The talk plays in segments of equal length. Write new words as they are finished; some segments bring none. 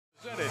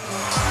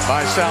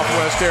by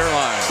Southwest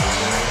Airlines.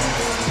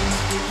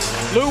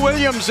 Lou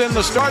Williams in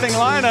the starting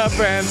lineup,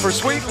 and for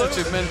Sweet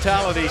Lou's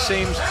mentality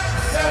seems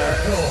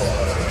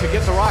to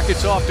get the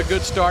Rockets off to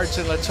good starts,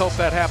 and let's hope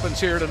that happens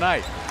here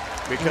tonight,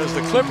 because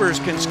the Clippers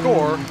can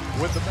score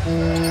with the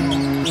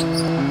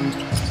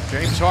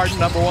James Harden,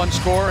 #1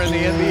 scorer in the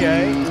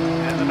NBA,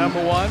 and the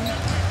 #1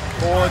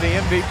 for the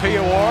MVP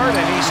award,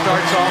 and he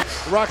starts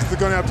off. The Rockets are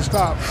going to have to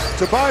stop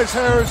Tobias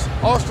Harris,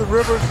 Austin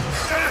Rivers.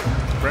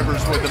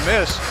 Rivers with the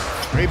miss.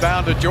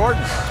 Rebound to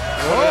Jordan.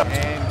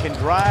 And can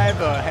drive,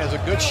 has a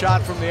good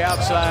shot from the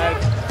outside.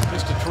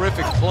 Just a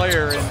terrific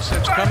player, and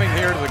since coming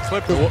here to the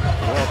Clippers,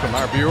 welcome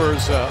our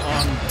viewers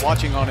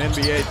watching on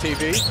NBA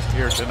TV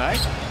here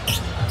tonight.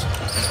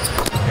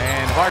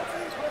 And Hart,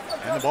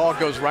 and the ball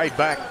goes right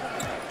back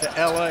to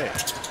LA.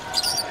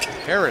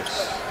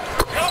 Harris,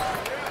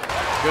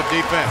 good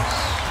defense.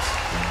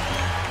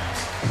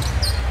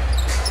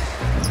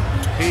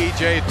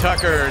 P.J.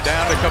 Tucker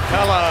down to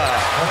Capella.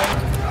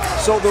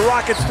 So the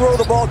Rockets throw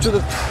the ball to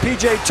the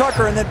P.J.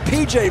 Tucker, and then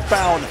P.J.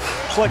 found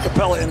Clint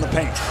Capella in the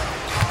paint.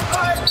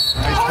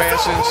 Nice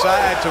pass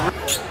inside to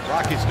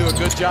Rockets. Do a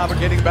good job of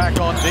getting back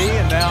on D,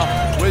 and now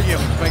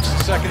Williams makes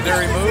the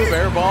secondary move.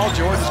 Air ball.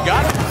 Jordan's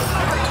got it.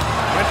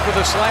 Went for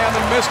the slam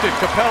and missed it.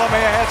 Capella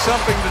may have had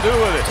something to do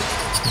with it.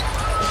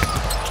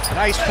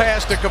 Nice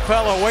pass to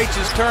Capella. Waits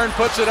his turn,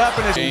 puts it up,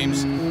 and his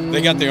games.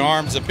 They got the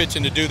arms of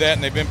pitching to do that,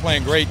 and they've been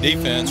playing great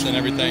defense and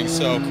everything.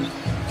 So,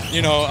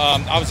 you know,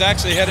 I was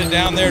actually headed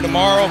down there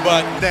tomorrow,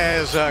 but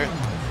as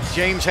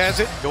James has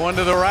it, going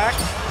to the rack.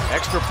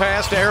 Extra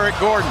pass to Eric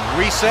Gordon.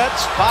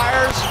 Resets,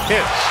 fires,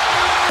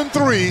 hits.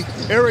 3,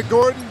 Eric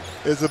Gordon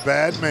is a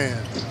bad man.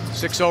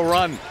 6-0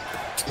 run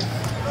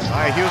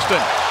by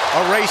Houston.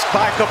 Erased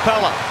by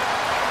Capella.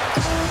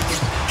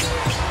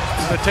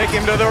 To take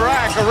him to the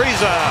rack,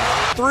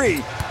 Ariza.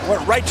 3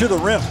 went right to the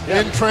rim.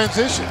 In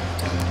transition.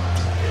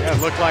 Yeah,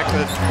 it looked like the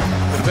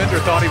defender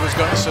thought he was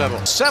going to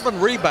settle. 7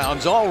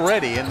 rebounds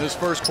already in this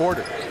first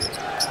quarter.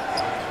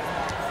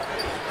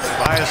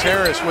 Tobias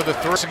Harris with a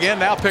three. Again,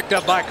 now picked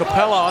up by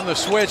Capella on the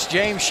switch.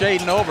 James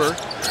shading over.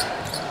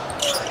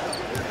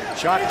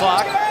 Shot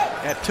clock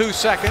at 2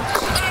 seconds.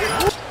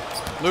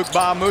 Luc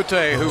Mbah a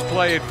Moute, who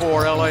played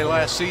for LA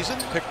last season,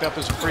 picked up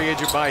as a free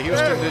agent by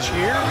Houston this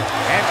year.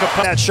 And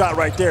Capella. That shot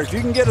right there. If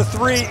you can get a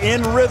 3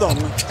 in rhythm,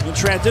 in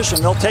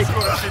transition, they'll take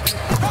it.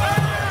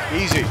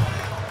 Easy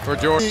for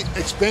Jordan. He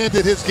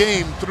expanded his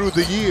game through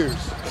the years.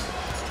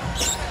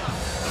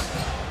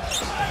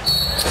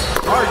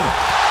 Harden,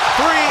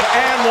 3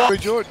 and 1.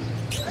 Jordan.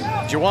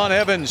 Juwan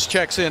Evans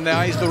checks in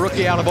now. He's the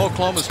rookie out of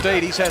Oklahoma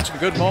State. He's had some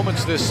good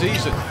moments this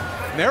season.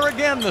 And there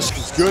again,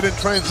 He's good in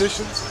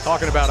transition.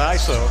 Talking about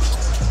ISO.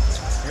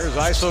 Here's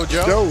ISO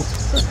Joe.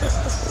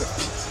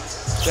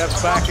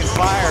 Steps back and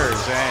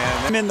fires.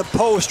 And I'm in the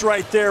post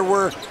right there,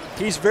 where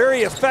he's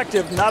very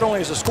effective, not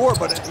only as a scorer,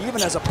 but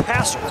even as a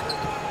passer.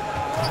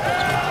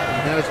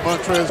 There's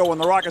Montrez. When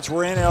the Rockets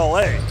were in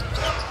LA.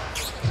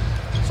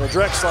 So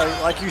Drex,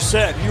 like you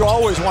said, you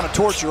always want to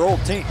torch your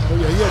old team. Oh,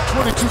 yeah, he had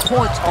 22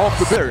 points off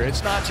the bench.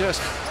 it's not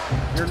just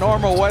your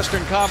normal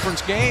Western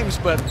Conference games,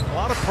 but a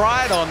lot of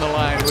pride on the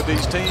line with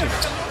these teams.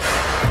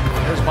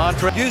 There's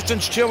Montrez.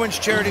 Houston's Children's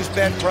Charities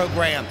Bed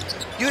Program.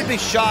 You'd be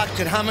shocked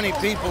at how many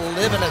people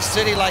live in a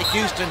city like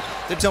Houston.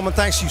 Tillman,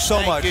 thanks you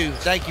so much.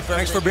 Thank you very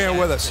much. Thanks for being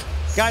with us.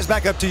 Guys,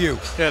 back up to you.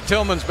 Yeah,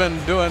 Tillman's been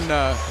doing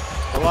a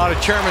lot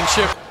of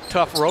chairmanship.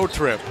 Tough road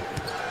trip,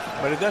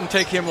 but it doesn't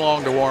take him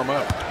long to warm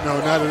up. No,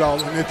 not at all.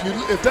 And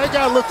if that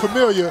guy looked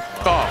familiar,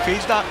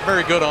 He's not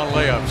very good on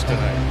layups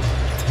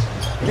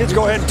tonight. He needs to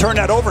go ahead and turn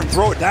that over and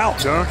throw it down.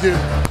 dunk it.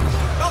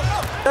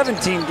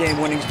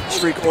 17-game winning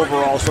streak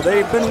overall, so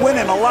they've been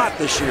winning a lot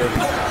this year.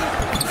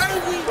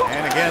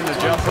 And again, the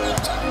jumper.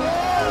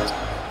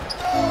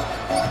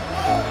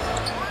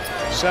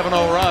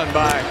 7-0 run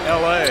by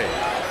LA.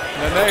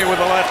 Nene with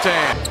the left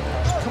hand.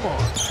 Come on.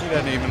 He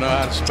doesn't even know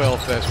how to spell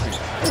Thespian.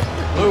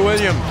 Lou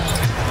Williams.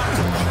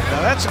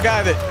 Now that's a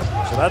guy that.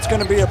 So that's going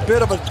to be a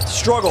bit of a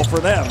struggle for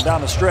them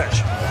down the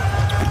stretch.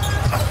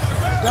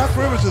 Doc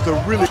Rivers is a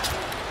really.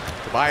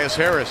 Tobias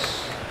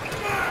Harris.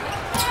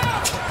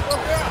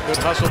 Good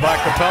hustle by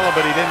Capella,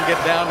 but he didn't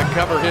get down to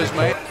cover his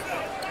mate.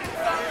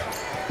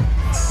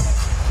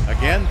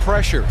 Again,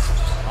 pressure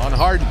on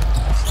Harden.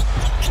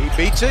 He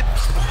beats it,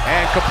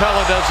 and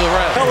Capella does the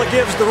rest. Capella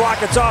gives the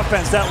Rockets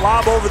offense that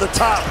lob over the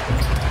top.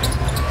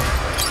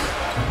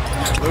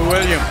 Lou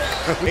Williams.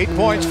 8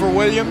 points for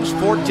Williams,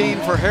 14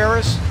 for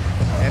Harris,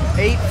 and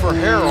 8 for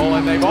Harrell,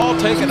 and they've all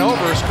taken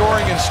over,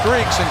 scoring in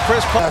streaks. And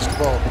Chris Paul.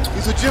 Basketball.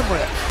 He's a gym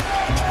rat.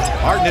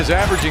 Harden is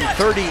averaging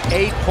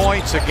 38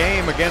 points a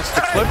game against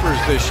the Clippers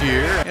this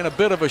year. In a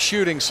bit of a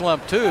shooting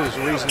slump, too, is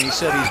the reason he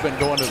said he's been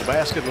going to the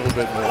basket a little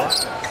bit more.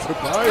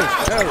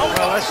 Well,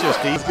 that's just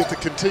easy. Let's get to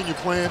continue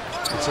playing.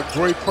 It's a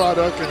great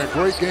product and a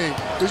great game.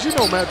 Because you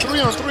know, Matt,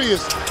 3-on-3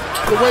 is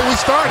the way we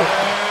started.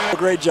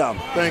 Great job.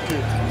 Thank you.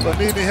 If I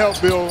need any help,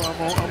 Bill,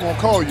 I'm gonna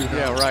call you now.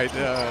 Yeah, right.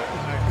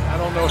 I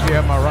don't know if you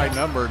have my right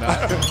number or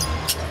not.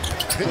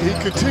 He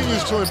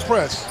continues to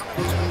impress.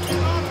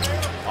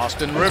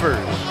 Austin Rivers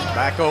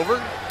back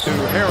over. To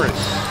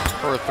Harris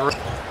for a three.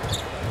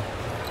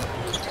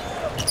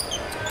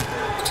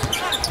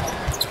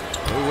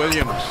 Lou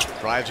Williams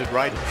drives it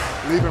right.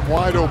 Leave him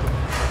wide open.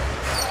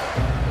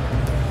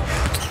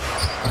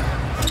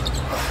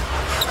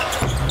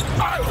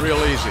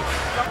 Real easy.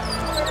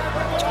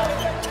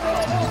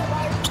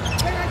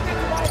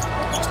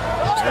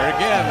 There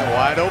again, a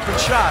wide open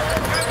shot.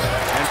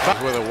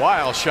 And with a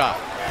wild shot.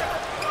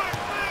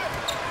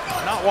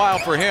 Not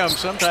wild for him.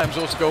 Sometimes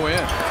those go in.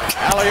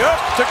 Alley-oop.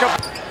 Took up.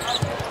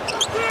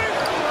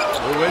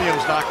 Lou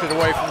Williams knocked it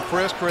away from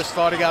Chris. Chris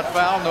thought he got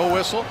fouled. No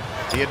whistle.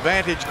 The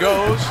advantage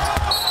goes.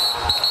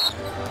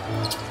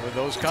 With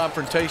those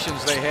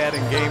confrontations they had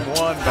in game 1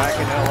 back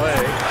in LA.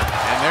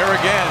 And there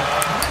again.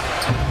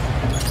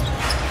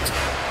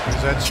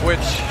 There's that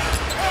switch.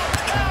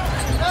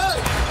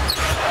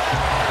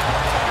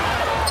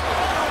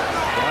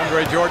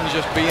 Andre Jordan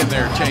just being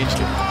there changed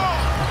it.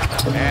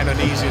 And an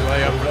easy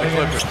layup for the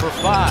Clippers for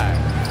 5.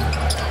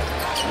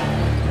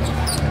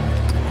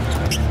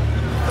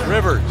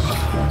 Rivers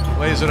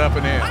lays it up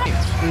and in.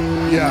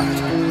 Yeah,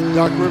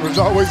 Doc Rivers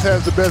always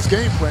has the best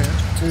game plan.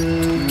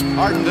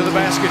 Harden to the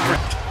basket.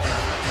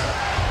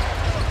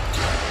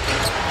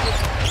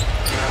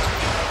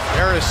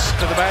 Harris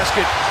to the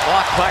basket,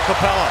 blocked by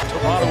Capella.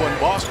 Toronto and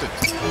Boston.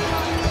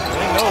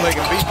 They know they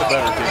can beat the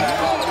better team.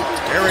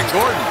 Eric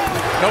Gordon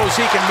knows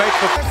he can make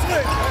the...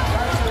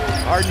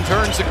 Harden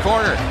turns the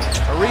corner.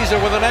 Ariza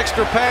with an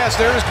extra pass.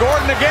 There's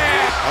Gordon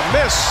again. A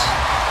miss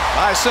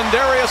by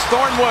Sindarius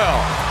Thornwell.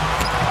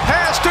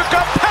 Pass to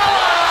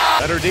Capella.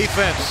 Better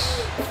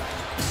defense.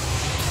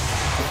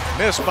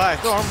 Missed by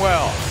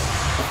Thornwell.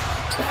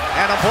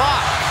 And a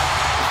block.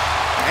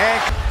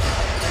 And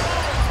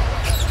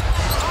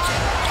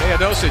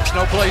Teodosic,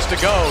 no place to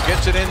go.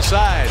 Gets it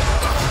inside.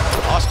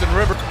 Austin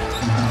Rivers.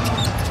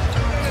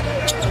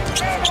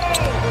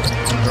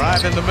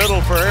 Drive in the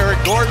middle for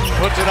Eric Gordon.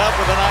 Puts it up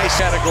with a nice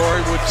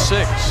category with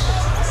 6.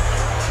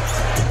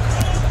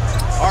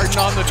 Harden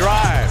on the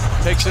drive.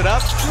 Takes it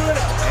up.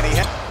 And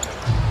he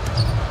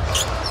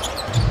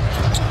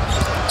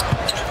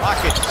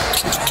Rockets.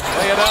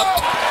 Lay it up.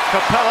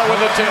 Capella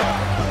with a tip.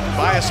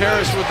 Tobias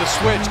Harris with the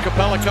switch.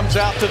 Capella comes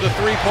out to the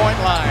 3-point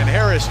line.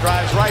 Harris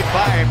drives right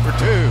by him for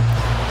 2.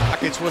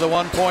 Rockets with a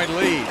 1-point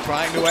lead,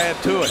 trying to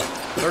add to it.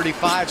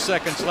 35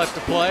 seconds left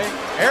to play.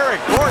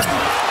 Eric Gordon,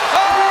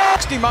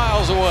 60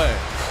 miles away.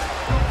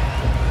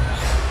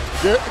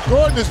 Yeah,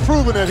 Gordon has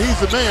proven that he's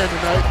the man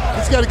tonight.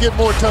 He's got to get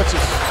more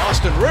touches.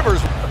 Austin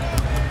Rivers.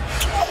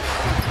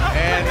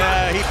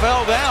 And he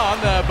fell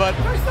down, but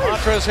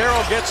Montrezl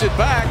Harrell gets it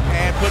back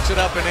and puts it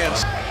up and in.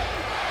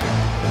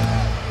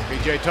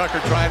 PJ Tucker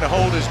trying to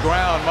hold his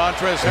ground.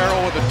 Montrezl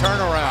Harrell with a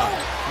turnaround.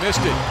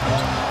 Missed it.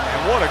 And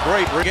what a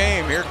great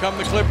game. Here come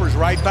the Clippers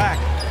right back.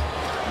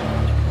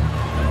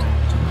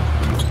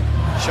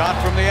 Shot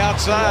from the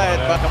outside.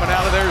 But coming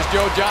out of there is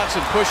Joe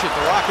Johnson. Push it.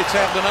 The Rockets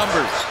have the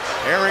numbers.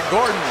 Eric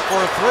Gordon for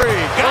a 3.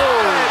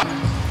 Got it!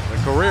 The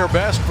career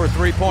best for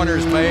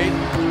 3-pointers made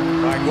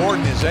by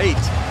Gordon is 8.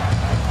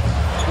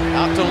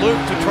 Out to Luke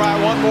to try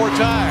one more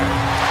time.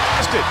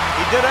 Missed it.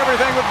 He did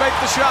everything but make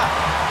the shot.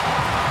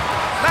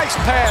 Nice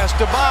pass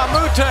to Ba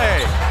Mute.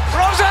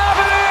 Throws out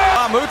and in.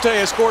 Ba Mute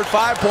has scored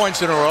 5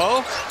 points in a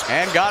row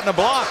and gotten a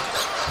block.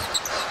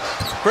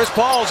 Chris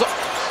Paul's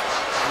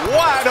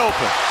wide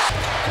open.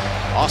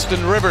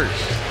 Austin Rivers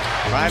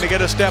trying to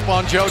get a step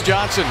on Joe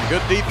Johnson.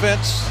 Good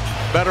defense,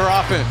 better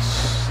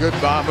offense. Good.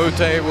 Ba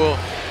Mute will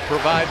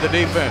provide the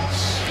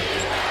defense.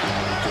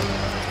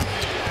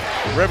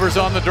 Rivers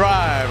on the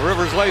drive.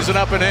 Rivers lays it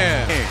up and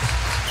in.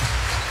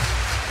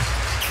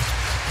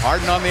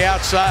 Harden on the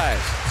outside.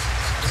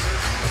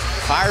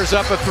 Fires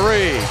up a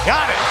 3.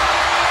 Got it.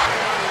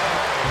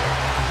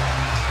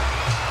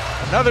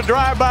 Another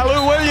drive by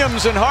Lou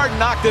Williams, and Harden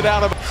knocked it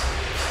out of.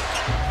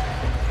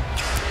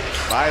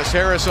 Tobias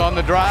Harris on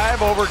the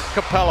drive over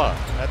Capella.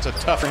 That's a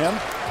tough him.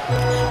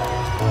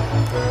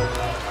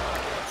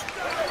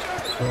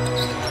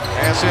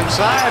 Pass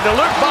inside to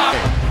Luke Bobby.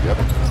 Yep.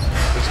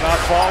 It's not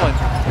falling.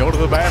 Go to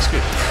the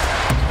basket.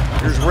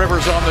 Here's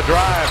Rivers on the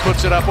drive.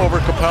 Puts it up over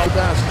Capella.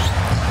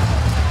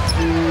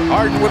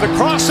 Harden with a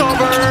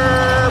crossover.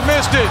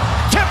 Missed it.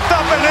 Tipped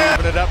up and in.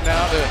 Put it up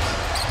now to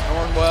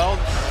Thornwell.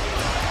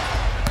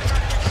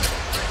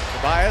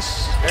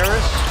 Tobias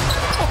Harris.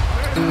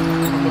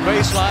 From the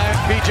baseline.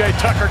 PJ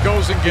Tucker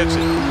goes and gets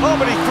it. Oh,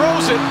 but he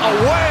throws it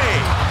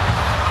away.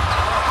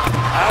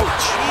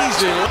 Ouch.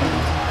 Easy.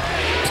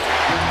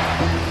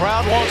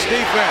 Crowd wants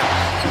defense.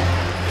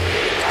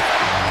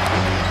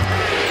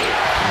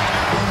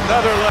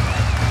 Another left.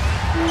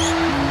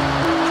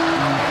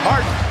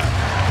 Harden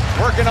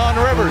working on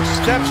Rivers.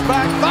 Steps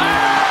back.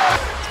 Fire!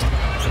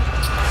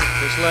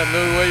 Just let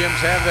Lou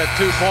Williams have that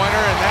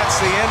 2-pointer, and that's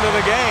the end of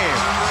the game.